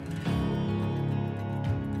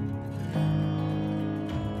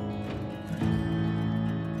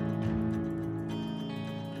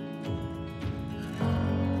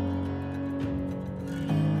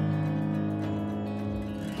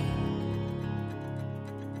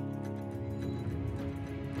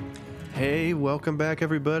Hey, welcome back,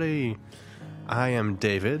 everybody. I am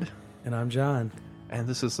David, And I'm John. and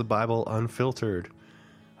this is the Bible Unfiltered.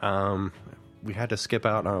 We had to skip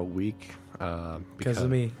out on a week Because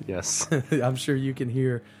of me. Yes, I'm sure you can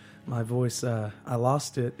hear my voice. I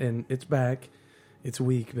lost it, and it's back. It's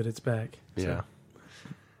weak, but it's back. So, yeah.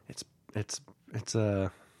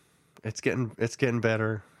 It's getting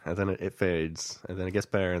better, and then it fades, and then it gets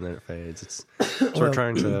better, and then it fades. So we're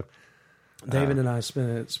trying to. David and I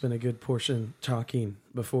spent a good portion talking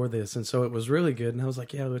before this, and so it was really good. And I was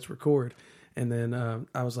like, "Yeah, let's record." And then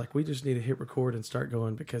I was like, "We just need to hit record and start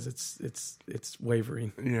going because it's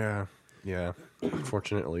wavering." Yeah.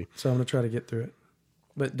 Unfortunately, So I'm gonna try to get through it.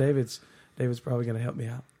 But David's probably gonna help me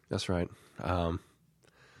out. that's right.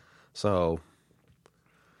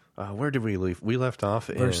 Where did we leave? We left off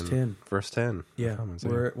Verse in 10. Verse 10. Yeah,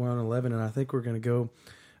 we're on 11, and I think we're gonna go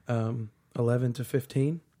 11 to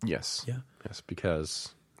 15. Yes. Yeah. Yes,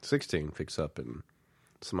 because 16 picks up in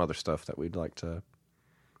some other stuff that we'd like to,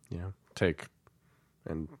 take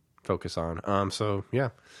and focus on. So yeah,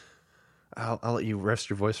 I'll let you rest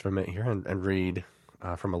your voice for a minute here and read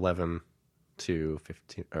from 11 to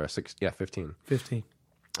 15 or 6. Yeah, 15. 15.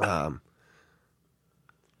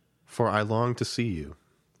 For I long to see you,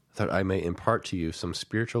 that I may impart to you some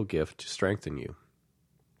spiritual gift to strengthen you.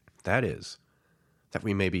 That is, that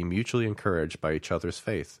we may be mutually encouraged by each other's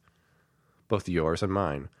faith, both yours and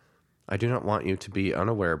mine. I do not want you to be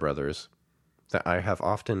unaware, brothers, that I have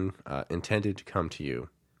often intended to come to you,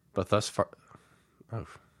 but thus far... Oh,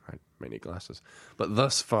 I may need glasses. But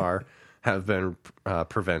thus far have been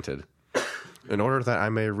prevented, in order that I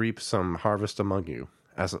may reap some harvest among you,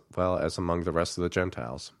 as well as among the rest of the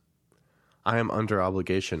Gentiles. I am under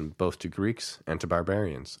obligation both to Greeks and to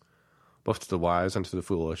barbarians, both to the wise and to the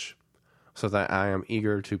foolish, so that I am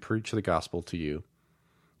eager to preach the gospel to you,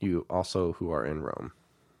 you also who are in Rome.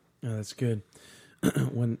 Oh, that's good.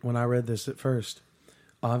 When I read this at first,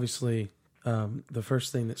 obviously, the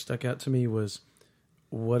first thing that stuck out to me was,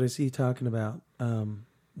 what is he talking about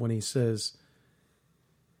when he says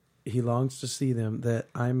he longs to see them that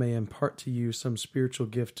I may impart to you some spiritual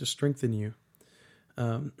gift to strengthen you.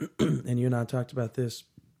 And you and I talked about this.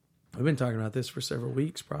 We've been talking about this for several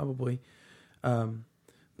weeks, probably.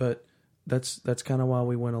 But that's kind of why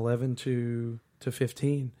we went 11 to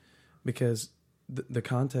 15, because the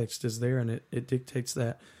context is there and it dictates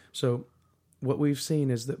that. So what we've seen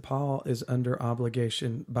is that Paul is under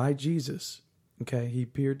obligation by Jesus. Okay, he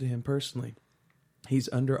appeared to him personally. He's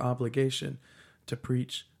under obligation to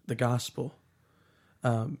preach the gospel,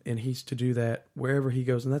 and he's to do that wherever he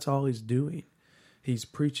goes, and that's all he's doing. He's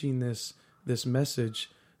preaching this message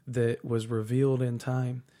that was revealed in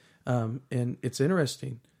time, and it's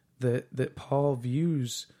interesting that Paul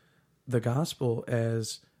views the gospel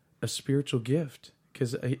as a spiritual gift,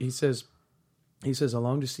 because he says, I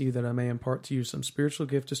long to see you that I may impart to you some spiritual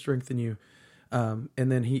gift to strengthen you. And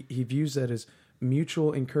then he views that as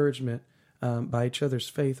mutual encouragement by each other's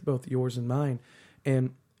faith, both yours and mine.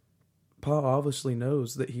 And Paul obviously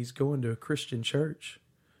knows that he's going to a Christian church.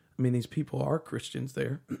 I mean, these people are Christians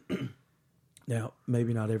there. Now,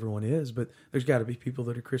 maybe not everyone is, but there's got to be people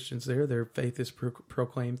that are Christians there. Their faith is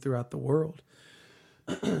proclaimed throughout the world.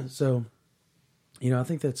 So, I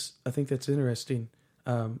think that's interesting,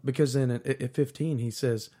 because then at 15 he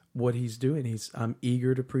says what he's doing. I'm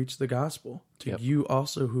eager to preach the gospel to you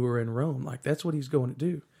also who are in Rome. Like, that's what he's going to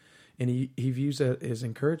do, and he views that as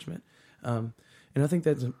encouragement. And I think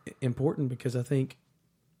that's important, because I think,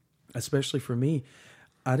 especially for me,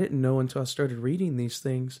 I didn't know until I started reading these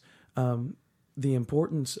things the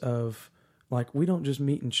importance of, like, we don't just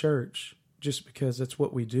meet in church just because that's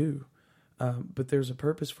what we do, but there's a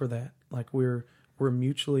purpose for that. Like, we're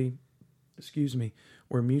mutually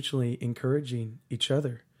encouraging each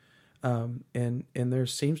other, and there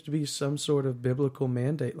seems to be some sort of biblical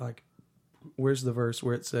mandate. Like, where's the verse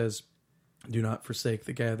where it says, "Do not forsake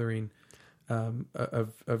the gathering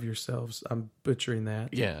of yourselves"? I'm butchering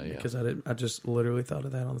that, because I just literally thought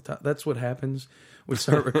of that on the top. That's what happens. We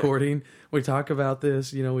start recording, we talk about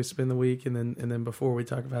this, we spend the week, and then before we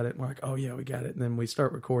talk about it, we're like, oh yeah, we got it, and then we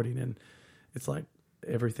start recording, and it's like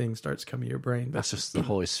everything starts coming to your brain. But that's just the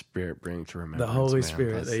Holy Spirit bringing to remembrance. The Holy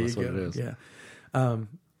Spirit, there you go. What it is. Yeah.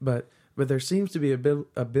 But there seems to be a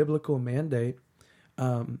biblical mandate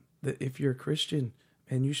that if you're a Christian,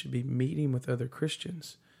 and you should be meeting with other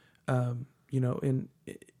Christians. And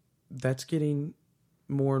that's getting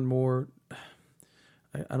more and more,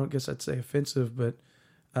 I don't guess I'd say offensive, but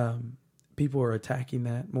people are attacking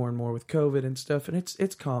that more and more with COVID and stuff, and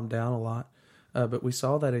it's calmed down a lot. But we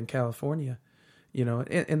saw that in California,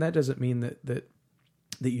 and that doesn't mean that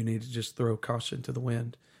you need to just throw caution to the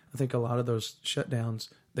wind. I think a lot of those shutdowns,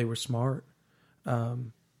 they were smart,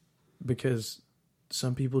 because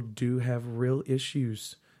some people do have real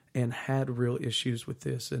issues and had real issues with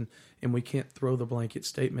this, and we can't throw the blanket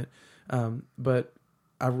statement. But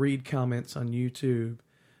I read comments on YouTube,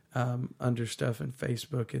 under stuff in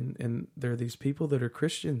Facebook, and there are these people that are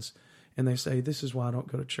Christians, and they say, this is why I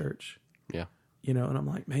don't go to church. Yeah. And I'm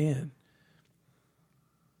like, man,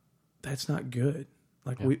 that's not good.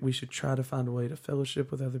 Like, we should try to find a way to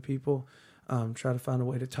fellowship with other people, try to find a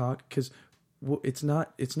way to talk, because it's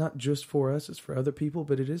not just for us, it's for other people,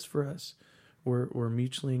 but it is for us. We're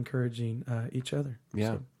mutually encouraging each other. Yeah.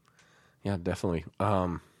 So. Yeah, definitely.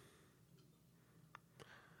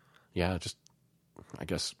 Just, I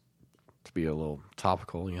guess, to be a little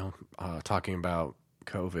topical, talking about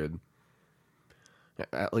COVID,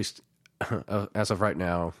 at least as of right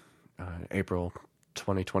now, April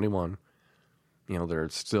 2021,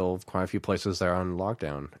 there's still quite a few places that are on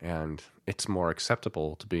lockdown, and it's more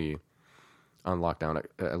acceptable to be on lockdown,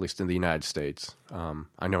 at least in the United States.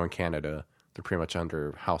 I know in Canada, they're pretty much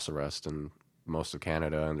under house arrest in most of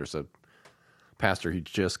Canada, and there's a pastor who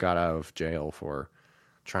just got out of jail for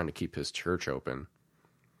trying to keep his church open.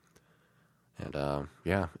 And I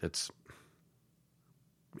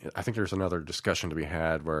think there's another discussion to be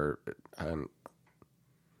had where that'd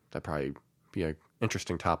probably be an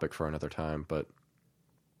interesting topic for another time, but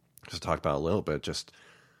just talk about a little bit, just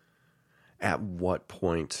at what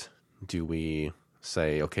point do we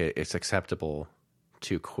say, okay, it's acceptable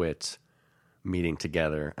to quit meeting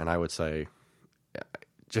together? And I would say,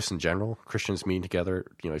 just in general, Christians meeting together,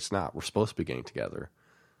 it's not. We're supposed to be getting together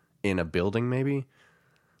in a building. Maybe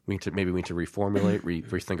we need to reformulate,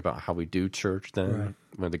 rethink about how we do church. Then, right,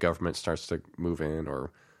 when the government starts to move in,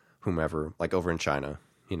 or whomever, like over in China,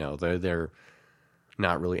 they're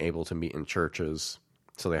not really able to meet in churches,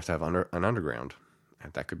 so they have to have an underground.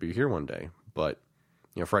 And that could be here one day, but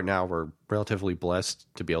for right now, we're relatively blessed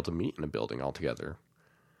to be able to meet in a building all together.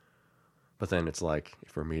 But then it's like,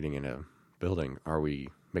 if we're meeting in a building, are we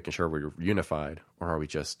making sure we're unified, or are we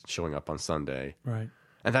just showing up on Sunday? Right.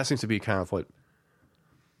 And that seems to be kind of what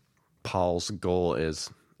Paul's goal is.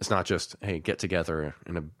 It's not just, hey, get together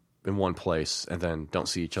in one place and then don't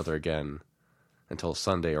see each other again until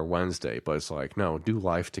Sunday or Wednesday. But it's like, no, do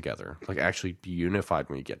life together. Like, actually be unified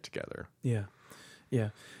when you get together. Yeah. Yeah.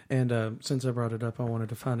 And since I brought it up, I wanted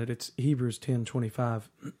to find it. It's Hebrews 10:25,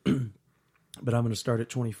 but I'm going to start at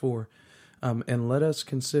 24. And let us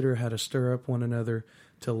consider how to stir up one another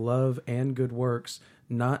to love and good works,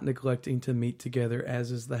 not neglecting to meet together,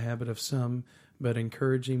 as is the habit of some, but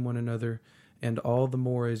encouraging one another, and all the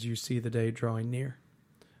more as you see the day drawing near.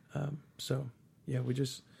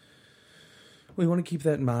 We want to keep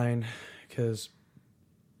that in mind, because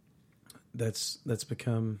that's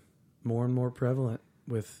become more and more prevalent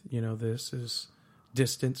with, this is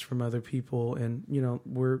distance from other people, and,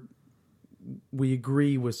 we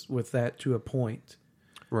agree with that to a point.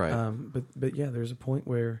 Right. But yeah, there's a point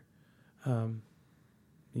where,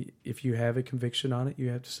 if you have a conviction on it, you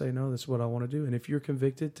have to say, no, this is what I want to do. And if you're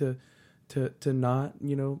convicted to not,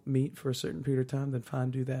 meet for a certain period of time, then fine,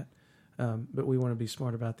 do that. But we want to be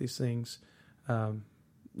smart about these things, in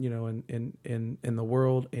the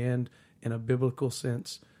world and in a biblical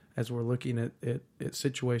sense, as we're looking at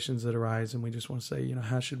situations that arise, and we just want to say,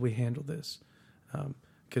 how should we handle this?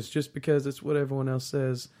 Because just because it's what everyone else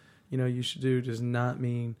says, you should do, does not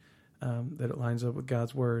mean that it lines up with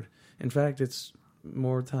God's word. In fact, it's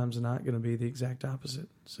more times than not going to be the exact opposite.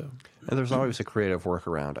 So, and there's always a creative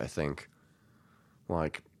workaround, I think.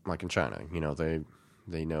 Like in China,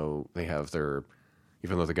 they know they have their,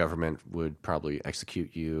 even though the government would probably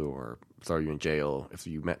execute you or throw you in jail if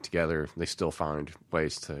you met together, they still find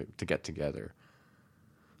ways to get together.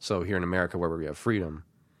 So here in America, where we have freedom,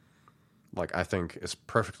 like, I think it's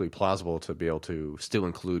perfectly plausible to be able to still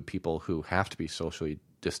include people who have to be socially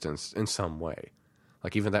distanced in some way.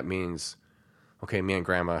 Like, even that means, okay, me and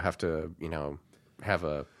Grandma have to, have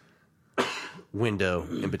a window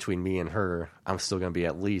in between me and her. I'm still going to be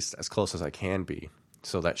at least as close as I can be,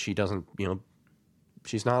 so that she doesn't,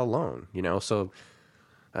 she's not alone, So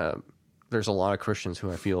there's a lot of Christians who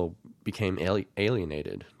I feel became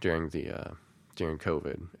alienated during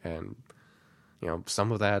COVID, and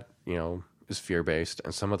some of that, is fear-based,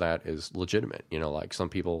 and some of that is legitimate. Like, some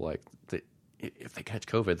people, if they catch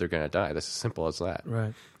COVID, they're going to die. That's as simple as that.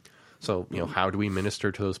 Right. So, how do we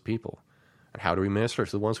minister to those people? And how do we minister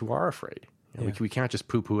to the ones who are afraid? We can't just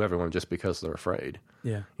poo-poo everyone just because they're afraid.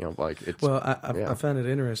 Yeah. It's... Well, I found it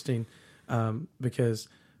interesting, because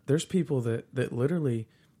there's people that literally,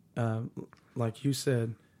 like you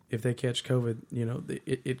said, if they catch COVID,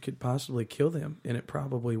 it could possibly kill them, and it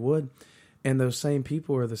probably would. And those same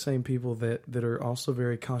people are the same people that are also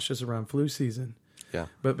very cautious around flu season. Yeah.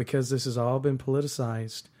 But because this has all been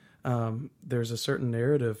politicized, there's a certain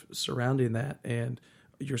narrative surrounding that, and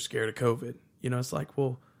you're scared of COVID. It's like,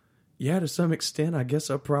 well, yeah, to some extent, I guess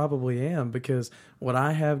I probably am, because what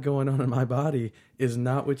I have going on in my body is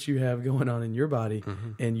not what you have going on in your body,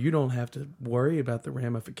 and you don't have to worry about the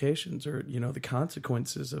ramifications or, the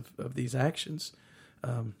consequences of these actions.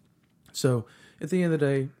 So at the end of the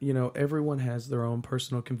day, everyone has their own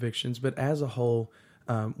personal convictions, but as a whole,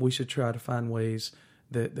 we should try to find ways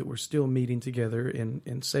that we're still meeting together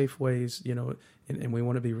in safe ways, and we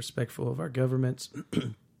want to be respectful of our governments.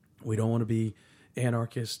 We don't want to be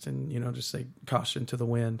anarchist and just say caution to the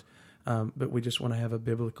wind, but we just want to have a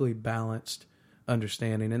biblically balanced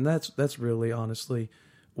understanding, and that's really honestly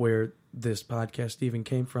where this podcast even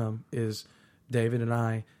came from, is David and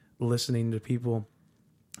I listening to people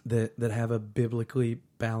that have a biblically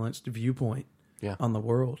balanced viewpoint on the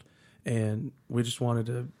world, and we just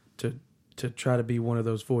wanted to try to be one of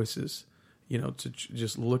those voices, to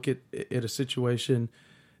just look at a situation,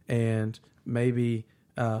 and maybe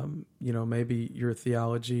maybe your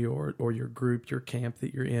theology or your group, your camp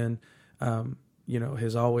that you're in,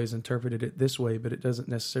 has always interpreted it this way, but it doesn't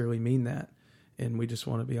necessarily mean that. And we just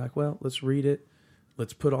want to be like, well, let's read it.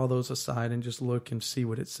 Let's put all those aside and just look and see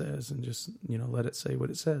what it says, and just, let it say what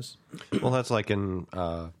it says. Well, that's like in,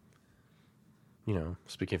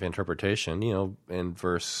 speaking of interpretation, in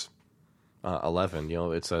verse 11,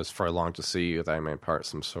 it says, "For I long to see you that I may impart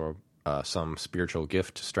some spiritual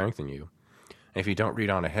gift to strengthen you." And if you don't read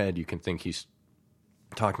on ahead, you can think he's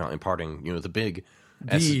talking about imparting, the big...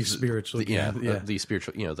 spiritual gift. The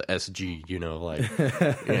spiritual, the SG,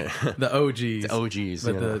 the OGs. The OGs.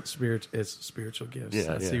 But it's spiritual gifts.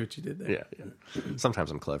 I see what you did there. Yeah. Sometimes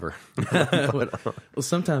I'm clever. Well,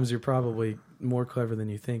 sometimes you're probably more clever than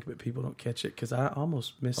you think, but people don't catch it, because I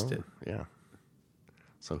almost missed it. Yeah.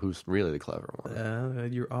 So who's really the clever one?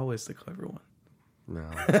 You're always the clever one. No.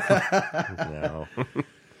 No.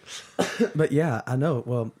 But yeah, I know.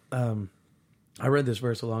 Well, I read this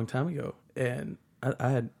verse a long time ago, and I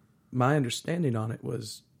had, my understanding on it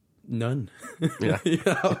was none. Yeah.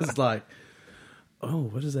 I was like, oh,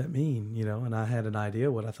 what does that mean? And I had an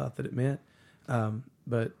idea what I thought that it meant.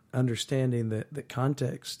 But understanding that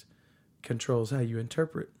context controls how you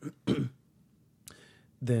interpret,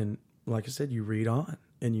 then, like I said, you read on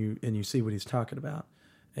and you see what he's talking about.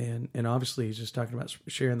 And obviously he's just talking about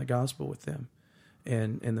sharing the gospel with them,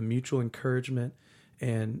 and the mutual encouragement,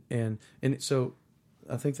 and so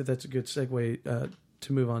I think that's a good segue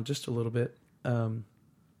to move on just a little bit.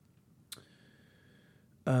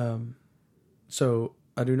 So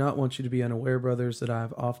I do not want you to be unaware, brothers, that I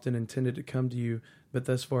have often intended to come to you, but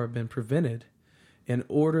thus far have been prevented, in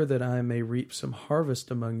order that I may reap some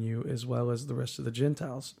harvest among you, as well as the rest of the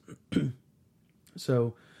Gentiles.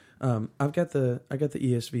 So I got the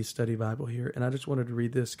ESV Study Bible here, and I just wanted to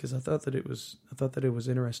read this because I thought that it was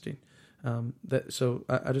interesting. So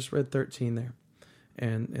I just read 13 there,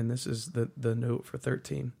 and this is the note for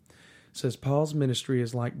 13. It says, Paul's ministry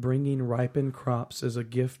is like bringing ripened crops as a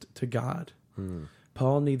gift to God.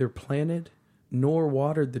 Paul neither planted nor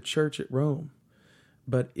watered the church at Rome,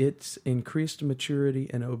 but its increased maturity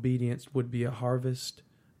and obedience would be a harvest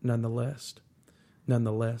nonetheless.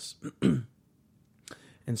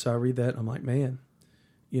 And so I read that, and I'm like, man,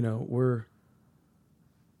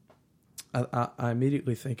 I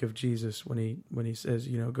immediately think of Jesus when he says,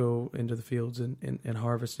 go into the fields and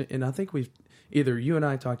harvest. And I think either you and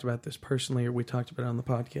I talked about this personally, or we talked about it on the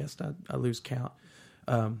podcast. I lose count.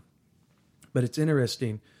 But it's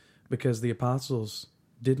interesting because the apostles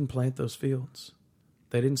didn't plant those fields.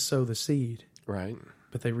 They didn't sow the seed. Right.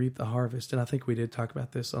 But they reaped the harvest. And I think we did talk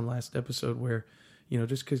about this on last episode where,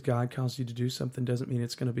 just because God calls you to do something doesn't mean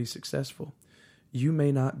it's going to be successful. You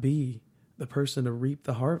may not be the person to reap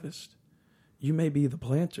the harvest. You may be the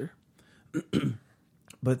planter.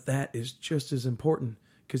 But that is just as important,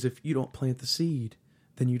 because if you don't plant the seed,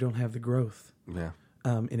 then you don't have the growth. Yeah.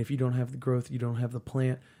 And if you don't have the growth, you don't have the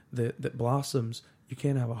plant that blossoms, you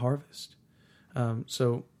can't have a harvest.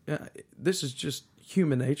 So this is just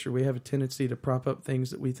human nature. We have a tendency to prop up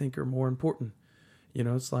things that we think are more important.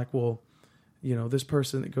 It's like, well, this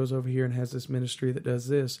person that goes over here and has this ministry that does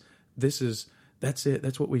this, that's it.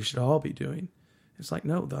 That's what we should all be doing. It's like,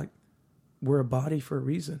 no, we're a body for a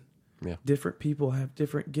reason. Yeah. Different people have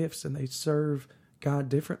different gifts, and they serve God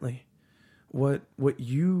differently. What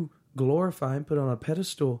you glorify and put on a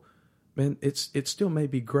pedestal, man, it still may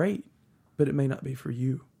be great, but it may not be for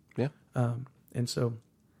you. Yeah. And so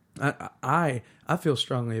I feel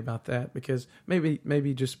strongly about that because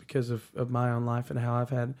maybe just because of my own life and how I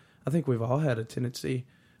think we've all had a tendency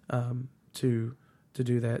to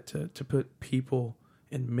do that, to put people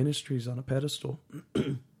in ministries on a pedestal,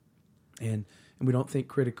 and we don't think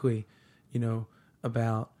critically,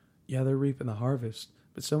 about they're reaping the harvest,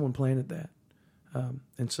 but someone planted that,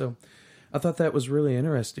 and so I thought that was really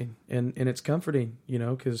interesting, and it's comforting,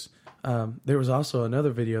 because there was also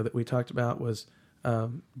another video that we talked about was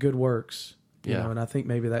good works, you know, and I think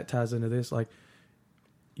maybe that ties into this. Like,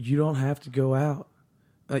 you don't have to go out.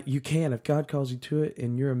 Like, you can, if God calls you to it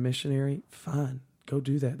and you're a missionary, fine, go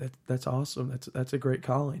do that. That's awesome. That's a great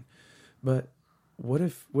calling. But what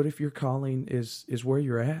if your calling is where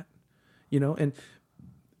you're at, and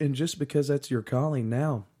just because that's your calling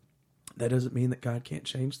now, that doesn't mean that God can't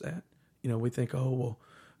change that. We think, oh, well,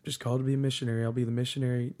 I'm just called to be a missionary. I'll be the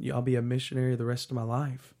missionary. I'll be a missionary the rest of my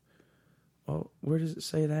life. Well, where does it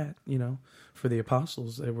say that? For the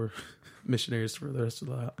apostles, they were missionaries for the rest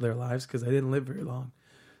of their lives because they didn't live very long.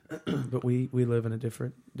 But we live in a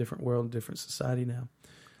different world, different society now.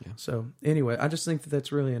 Yeah. So anyway, I just think that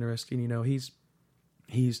that's really interesting.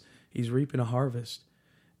 He's reaping a harvest,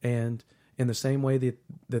 and in the same way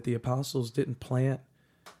that the apostles didn't plant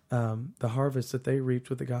the harvest that they reaped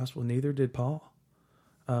with the gospel, neither did Paul.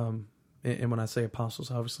 And when I say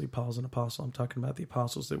apostles, obviously Paul's an apostle. I'm talking about the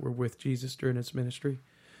apostles that were with Jesus during his ministry.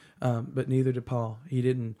 But neither did Paul.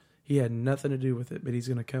 He had nothing to do with it, but he's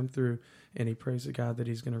going to come through, and he prays to God that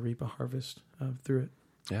he's going to reap a harvest through it.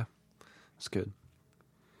 Yeah, that's good.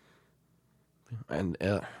 And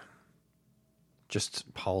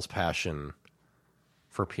just Paul's passion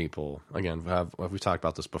for people. Again, we've talked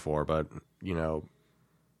about this before, but,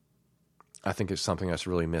 I think it's something that's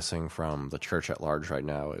really missing from the church at large right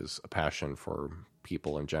now is a passion for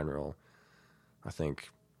people in general. I think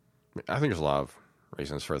there's a lot of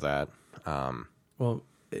reasons for that. Well,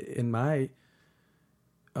 in my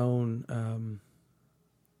own,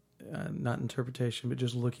 not interpretation, but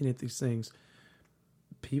just looking at these things,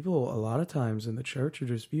 people a lot of times in the church are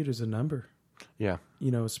just viewed as a number. Yeah.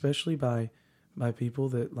 Especially by people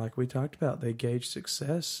that, like we talked about, they gauge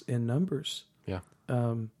success in numbers. Yeah.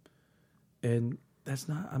 And that's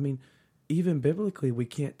not, even biblically, we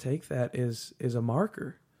can't take that as a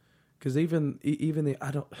marker. Because even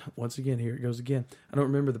once again, here it goes again. I don't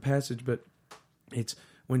remember the passage, but it's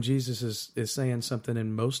when Jesus is saying something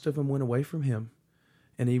and most of them went away from him.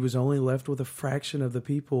 And he was only left with a fraction of the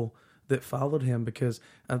people that followed him, because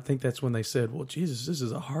I think that's when they said, well, Jesus, this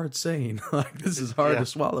is a hard saying. Like, this is hard to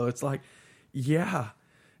swallow. It's like, yeah.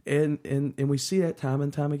 And we see that time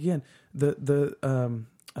and time again.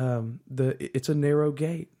 It's a narrow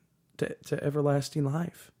gate to everlasting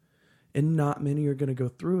life, and not many are going to go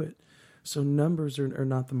through it. So numbers are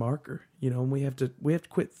not the marker, and we have to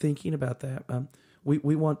quit thinking about that.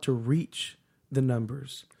 We want to reach the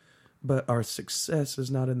numbers, but our success is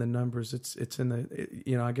not in the numbers. It's in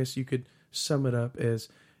the, I guess you could sum it up as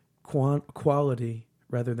quality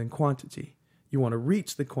rather than quantity. You want to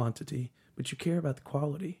reach the quantity, but you care about the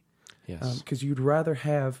quality. Yes. Because you'd rather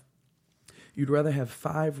have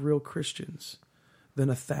 5 real Christians than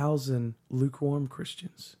 1,000 lukewarm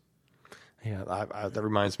Christians. Yeah, that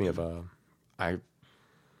reminds me of I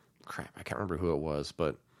can't remember who it was,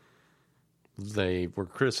 but they were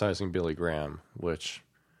criticizing Billy Graham, which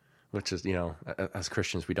is, as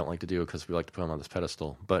Christians we don't like to do because we like to put him on this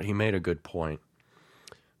pedestal. But he made a good point.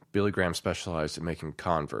 Billy Graham specialized in making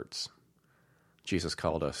converts. Jesus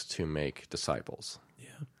called us to make disciples.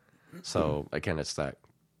 Yeah. So again, it's that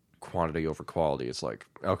quantity over quality. It's like,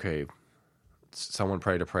 okay, someone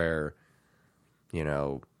prayed a prayer,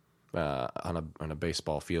 on a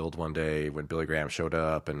baseball field one day when Billy Graham showed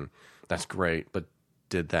up, and that's great, but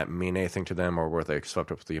did that mean anything to them, or were they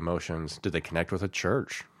swept up with the emotions? Did they connect with a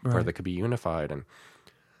church where they could be unified and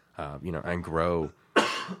and grow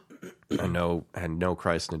and know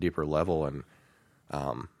Christ in a deeper level? And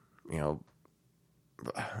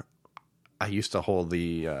I used to hold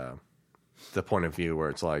the point of view where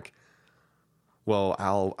it's like, well,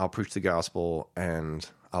 I'll preach the gospel and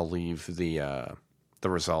I'll leave the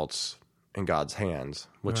results in God's hands,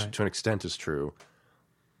 which to an extent is true.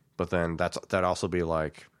 But then that also be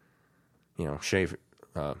like,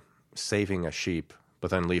 saving a sheep,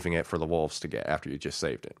 but then leaving it for the wolves to get after you just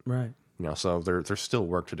saved it. Right. So there's still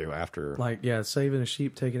work to do after. Like, saving a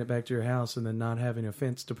sheep, taking it back to your house, and then not having a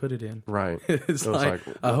fence to put it in. Right. It's like,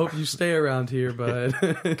 I hope you stay around here, bud.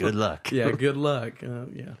 Good luck. Yeah, good luck.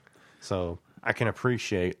 Yeah. So I can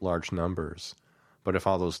appreciate large numbers, but if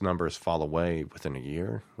all those numbers fall away within a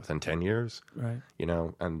year, within 10 years, right,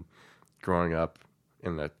 and growing up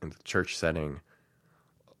in the church setting,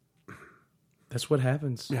 That's what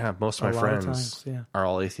happens. Yeah, most of a my lot of friends times, yeah. are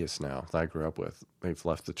all atheists now that I grew up with. They've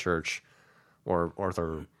left the church, or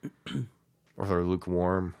they're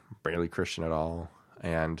lukewarm, barely Christian at all.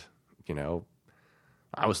 And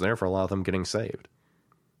I was there for a lot of them getting saved.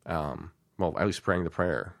 Well, at least praying the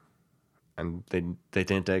prayer, and they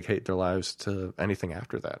didn't dedicate their lives to anything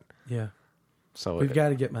after that. Yeah. So We've got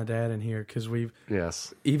to get my dad in here because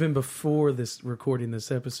yes, even before this recording this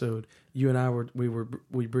episode, you and I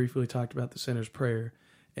we briefly talked about the sinner's prayer,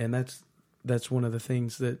 and that's one of the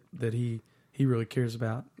things that he really cares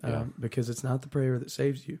about, because it's not the prayer that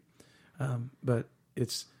saves you, but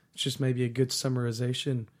it's just maybe a good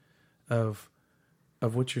summarization of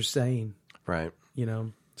what you're saying. right.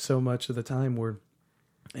 So much of the time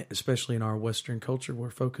especially in our Western culture, we're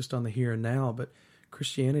focused on the here and now, but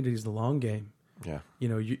Christianity is the long game. Yeah,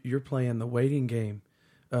 You're playing the waiting game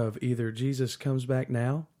of either Jesus comes back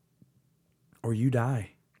now or you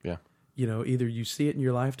die. yeah, Either you see it in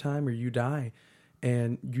your lifetime or you die,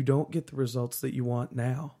 and you don't get the results that you want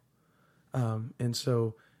now. And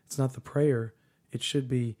so it's not the prayer. It should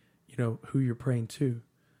be, who you're praying to.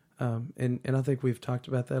 And I think we've talked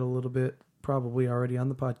about that a little bit, probably already on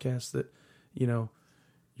the podcast, that,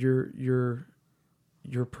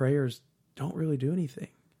 your prayers don't really do anything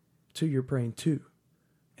to you're praying to.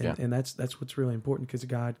 And that's what's really important, because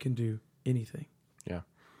God can do anything. yeah,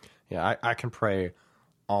 yeah. I can pray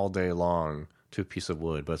all day long to a piece of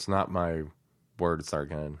wood, but it's not my words that are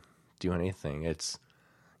going to do anything. It's,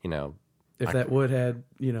 If that wood had,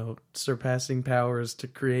 surpassing powers to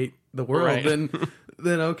create the world, right.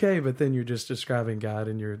 then okay. But then you're just describing God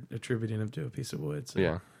and you're attributing him to a piece of wood. So.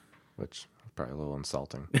 Yeah, which is probably a little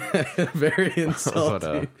insulting. Very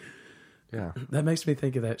insulting. Yeah, That makes me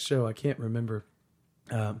think of that show. I can't remember.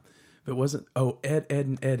 But wasn't Ed,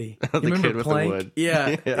 and Eddie? The You remember kid with the Plank? wood.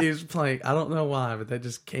 Yeah, Yeah. he was Plank. I don't know why, but that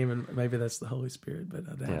just came in. Maybe that's the Holy Spirit, but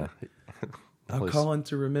I doubt yeah. it. I'll call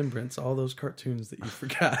into remembrance all those cartoons that you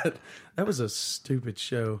forgot. That was a stupid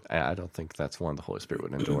show. I don't think that's one the Holy Spirit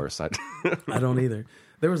would endorse. I don't either.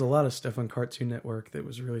 There was a lot of stuff on Cartoon Network that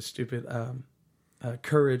was really stupid.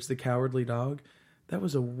 Courage the Cowardly Dog. That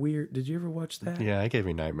was a weird... Did you ever watch that? Yeah, it gave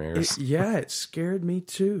me nightmares. It scared me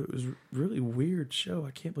too. It was a really weird show.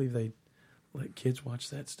 I can't believe they let kids watch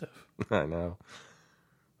that stuff. I know.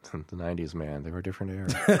 The 90s, man, they were a different era.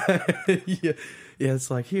 Yeah, it's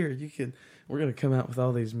like, we're going to come out with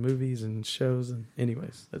all these movies and shows. And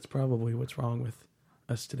anyways, that's probably what's wrong with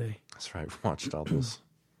us today. That's right. We watched all those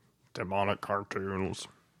demonic cartoons.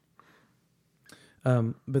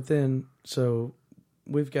 But then, so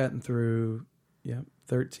we've gotten through...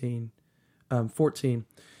 13, 14,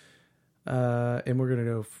 and we're going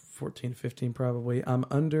to go 14, 15 probably. I'm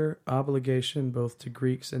under obligation both to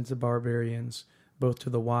Greeks and to barbarians, both to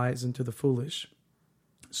the wise and to the foolish.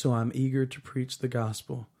 So I'm eager to preach the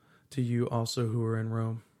gospel to you also who are in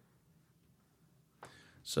Rome.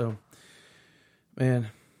 So, man.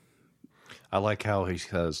 I like how he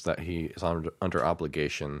says that he is under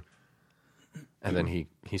obligation, and then he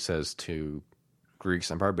says to Greeks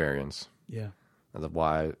and barbarians. Yeah. The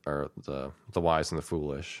wise or the wise and the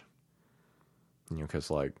foolish,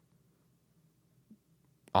 because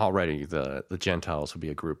already the Gentiles would be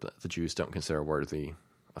a group that the Jews don't consider worthy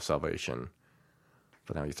of salvation,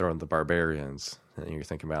 but now you throw in the barbarians, and you're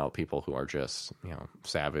thinking about people who are just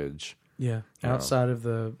savage. Yeah, outside of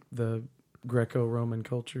the Greco-Roman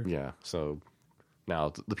culture. Yeah, so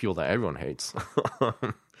now the people that everyone hates,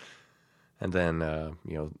 and then the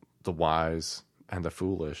wise and the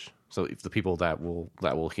foolish. So if the people that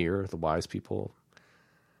will hear, the wise people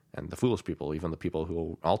and the foolish people, even the people who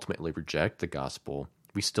will ultimately reject the gospel,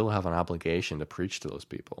 we still have an obligation to preach to those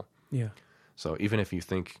people. Yeah. So even if you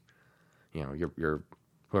think, you're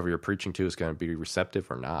whoever you're preaching to is going to be receptive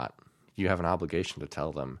or not, you have an obligation to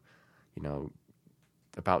tell them,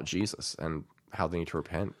 about Jesus and how they need to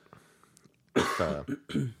repent.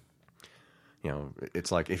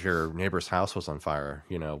 It's like if your neighbor's house was on fire,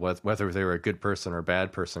 whether they were a good person or a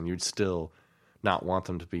bad person, you'd still not want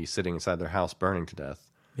them to be sitting inside their house burning to death.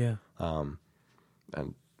 Yeah.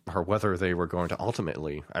 Or whether they were going to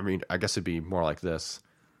ultimately, I guess it'd be more like this.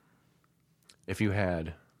 If you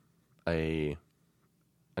had a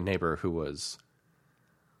neighbor who was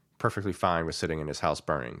perfectly fine with sitting in his house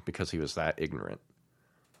burning because he was that ignorant,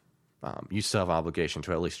 you still have an obligation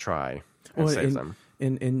to at least try and save them.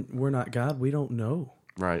 And we're not God. We don't know.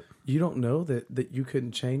 Right. You don't know that you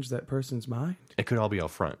couldn't change that person's mind. It could all be up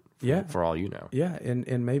front. For all you know. Yeah,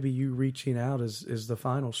 and maybe you reaching out is the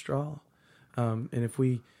final straw. And if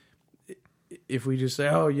we just say,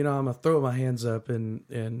 I'm gonna throw my hands up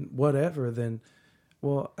and whatever, then,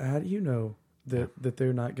 well, how do you know that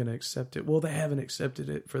they're not going to accept it. Well, they haven't accepted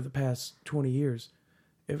it for the past 20 years.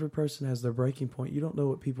 Every person has their breaking point. You don't know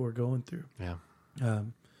what people are going through. Yeah.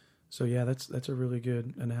 So yeah, that's a really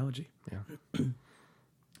good analogy. Yeah.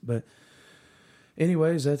 But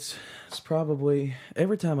anyways, it's probably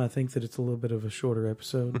every time I think that it's a little bit of a shorter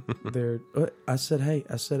episode. I said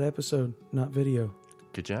episode, not video.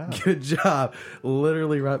 Good job. Good job.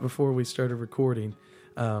 Literally right before we started recording,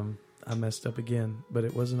 I messed up again, but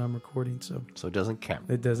it wasn't on recording, so it doesn't count.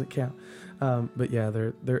 It doesn't count. But yeah,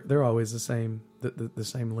 they're always the same the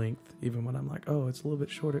same length. Even when I'm like, oh, it's a little bit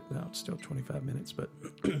shorter. No, it's still 25 minutes. But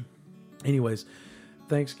anyways,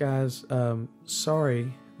 thanks guys.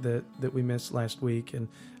 Sorry that we missed last week, and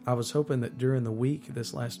I was hoping that during the week,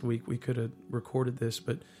 this last week, we could have recorded this,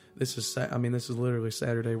 but this is literally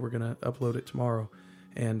Saturday. We're gonna upload it tomorrow,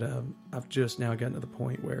 and I've just now gotten to the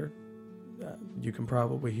point where you can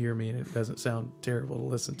probably hear me, and it doesn't sound terrible to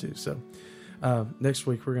listen to. So next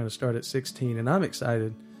week we're going to start at 16, and I'm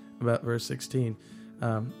excited about verse 16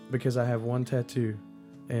 because I have one tattoo,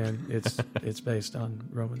 and it's based on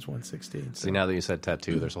Romans 1:16. So. See, now that you said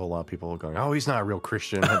tattoo, there's a whole lot of people going, "Oh, he's not a real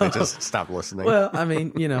Christian." They just stop listening. Well, I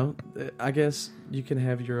mean, I guess you can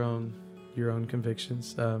have your own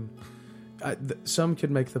convictions. Some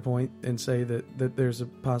could make the point and say that there's a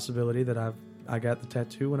possibility that I got the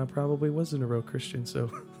tattoo when I probably wasn't a real Christian, so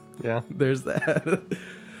yeah, there's that.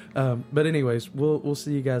 But anyways, we'll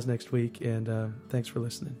see you guys next week, and thanks for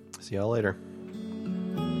listening. See y'all later.